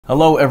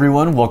Hello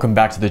everyone, welcome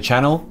back to the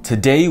channel.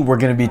 Today we're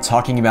going to be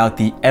talking about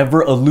the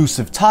ever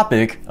elusive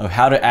topic of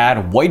how to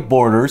add white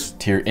borders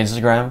to your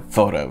Instagram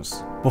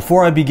photos.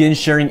 Before I begin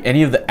sharing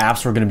any of the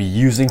apps we're going to be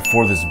using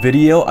for this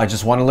video, I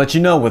just want to let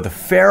you know with a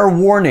fair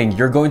warning,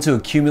 you're going to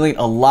accumulate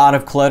a lot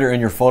of clutter in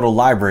your photo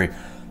library.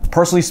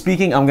 Personally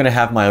speaking, I'm going to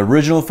have my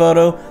original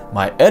photo,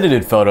 my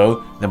edited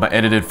photo, then my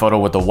edited photo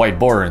with the white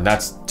border, and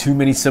that's too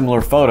many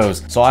similar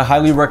photos. So I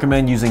highly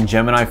recommend using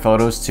Gemini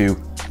Photos to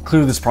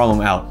clear this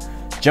problem out.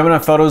 Gemini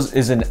Photos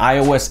is an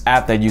iOS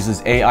app that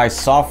uses AI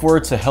software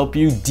to help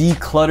you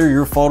declutter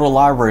your photo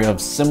library of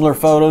similar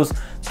photos,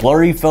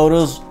 blurry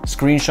photos,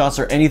 screenshots,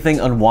 or anything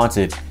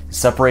unwanted. It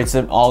separates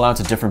them all out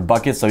to different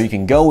buckets so you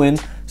can go in,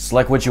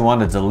 select what you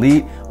want to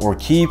delete or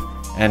keep,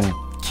 and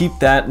keep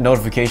that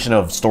notification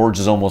of storage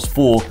is almost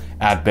full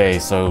at bay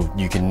so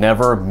you can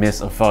never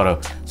miss a photo.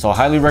 So I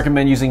highly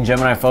recommend using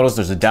Gemini Photos.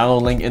 There's a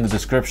download link in the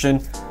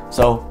description,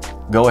 so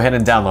go ahead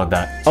and download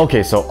that.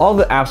 Okay, so all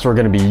the apps we're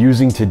going to be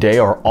using today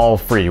are all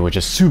free, which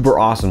is super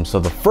awesome. So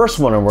the first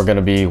one we're going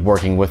to be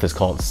working with is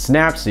called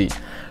Snapseed.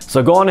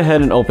 So go on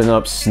ahead and open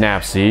up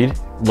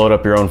Snapseed, load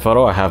up your own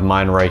photo. I have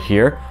mine right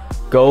here.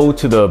 Go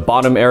to the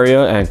bottom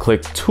area and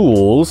click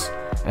Tools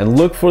and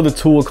look for the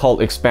tool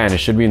called Expand. It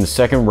should be in the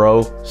second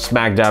row,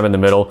 smack dab in the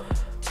middle.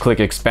 Click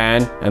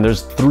Expand, and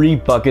there's 3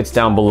 buckets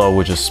down below,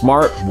 which is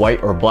Smart,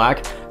 White, or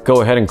Black.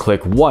 Go ahead and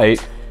click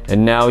White,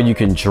 and now you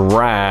can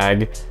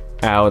drag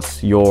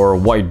out your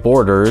white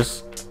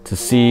borders to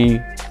see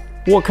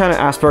what kind of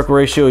aspect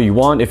ratio you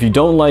want. If you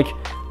don't like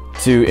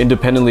to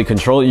independently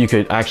control it, you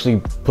could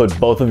actually put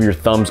both of your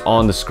thumbs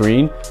on the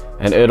screen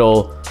and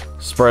it'll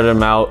spread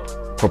them out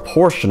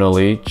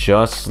proportionally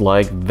just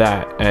like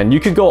that. And you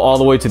could go all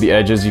the way to the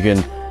edges. You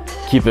can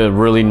keep it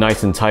really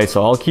nice and tight,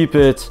 so I'll keep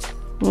it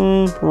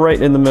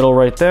right in the middle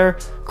right there.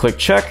 Click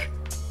check.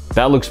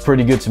 That looks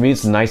pretty good to me.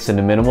 It's nice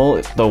and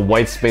minimal. The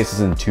white space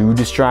isn't too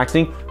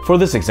distracting for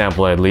this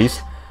example at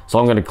least. So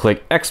I'm going to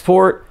click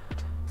export,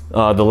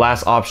 the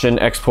last option,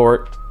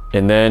 export,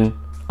 and then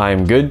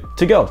I'm good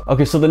to go.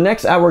 Okay, so the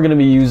next app we're going to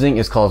be using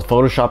is called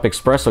Photoshop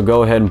Express. So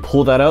go ahead and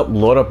pull that up,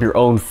 load up your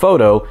own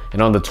photo,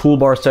 and on the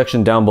toolbar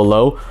section down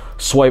below,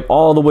 swipe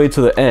all the way to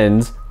the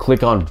end,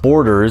 click on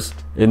borders,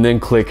 and then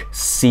click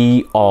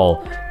see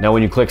all. Now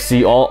when you click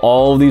see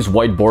all of these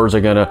white borders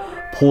are going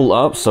to pull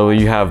up. So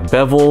you have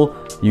bevel,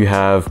 you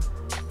have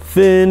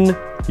thin,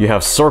 you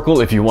have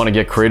circle if you want to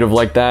get creative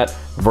like that,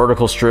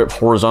 vertical strip,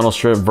 horizontal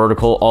strip,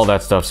 vertical, all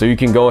that stuff. So you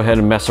can go ahead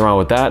and mess around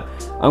with that.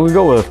 I'm gonna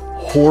go with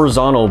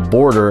horizontal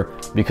border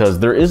because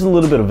there is a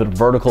little bit of a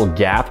vertical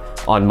gap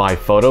on my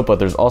photo, but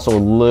there's also a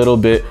little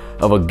bit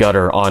of a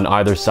gutter on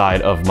either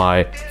side of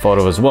my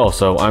photo as well.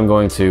 So I'm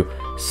going to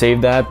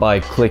save that by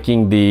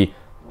clicking the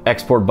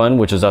export button,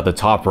 which is at the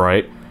top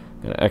right.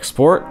 I'm gonna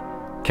export,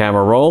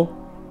 camera roll,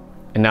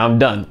 and now I'm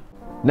done.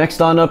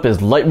 Next on up is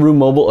Lightroom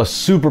Mobile, a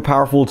super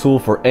powerful tool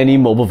for any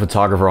mobile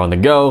photographer on the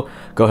go.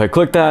 Go ahead,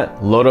 click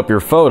that, load up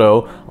your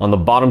photo. On the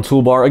bottom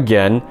toolbar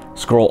again,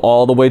 scroll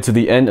all the way to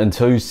the end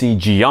until you see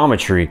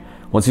geometry.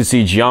 Once you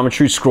see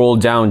geometry, scroll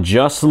down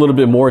just a little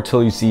bit more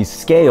until you see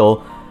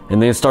scale,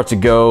 and then start to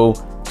go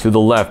to the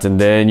left, and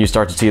then you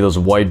start to see those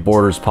white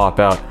borders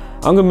pop out.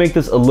 I'm gonna make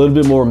this a little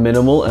bit more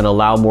minimal and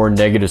allow more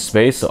negative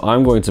space, so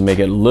I'm going to make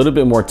it a little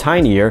bit more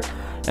tinier,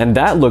 and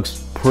that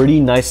looks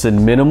pretty nice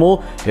and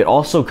minimal. It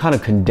also kind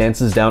of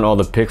condenses down all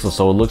the pixels,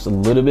 so it looks a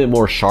little bit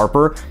more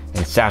sharper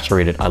and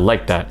saturated. I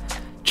like that.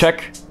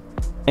 Check,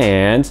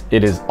 and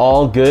it is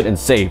all good and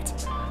saved.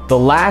 The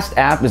last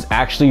app is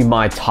actually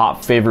my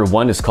top favorite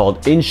one. It's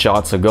called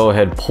InShot, so go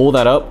ahead, pull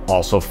that up,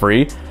 also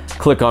free.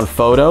 Click on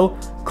photo,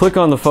 click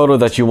on the photo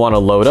that you want to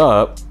load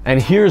up,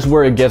 and here's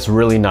where it gets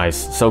really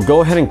nice. So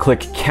go ahead and click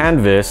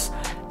canvas,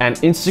 and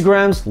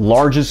Instagram's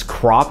largest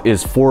crop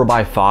is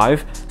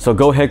 4:5. So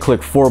go ahead,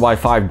 click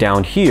 4:5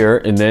 down here,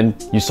 and then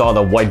you saw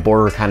the white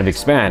border kind of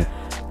expand.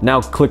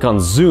 Now click on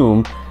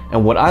zoom,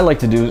 and what I like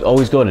to do is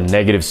always go to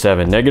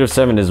 -7.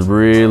 -7 is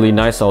really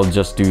nice. I'll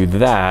just do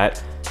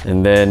that,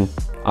 and then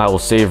I will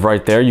save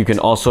right there. You can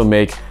also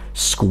make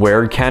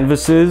squared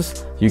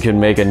canvases. You can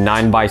make a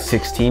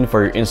 9:16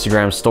 for your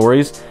Instagram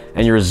stories,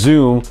 and your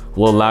zoom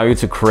will allow you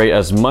to create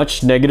as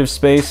much negative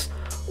space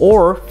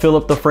or fill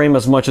up the frame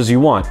as much as you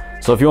want.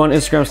 So if you want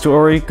Instagram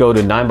story, go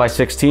to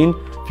 9:16.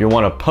 If you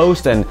want to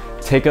post and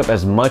take up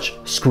as much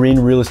screen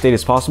real estate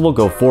as possible,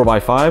 go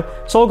 4:5.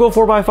 So I'll go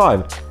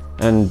 4:5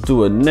 and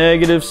do a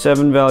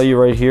 -7 value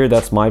right here.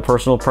 That's my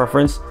personal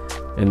preference.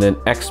 And then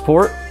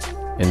export,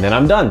 and then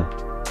I'm done.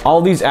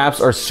 All these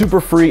apps are super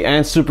free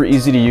and super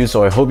easy to use,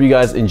 so I hope you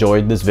guys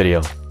enjoyed this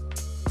video.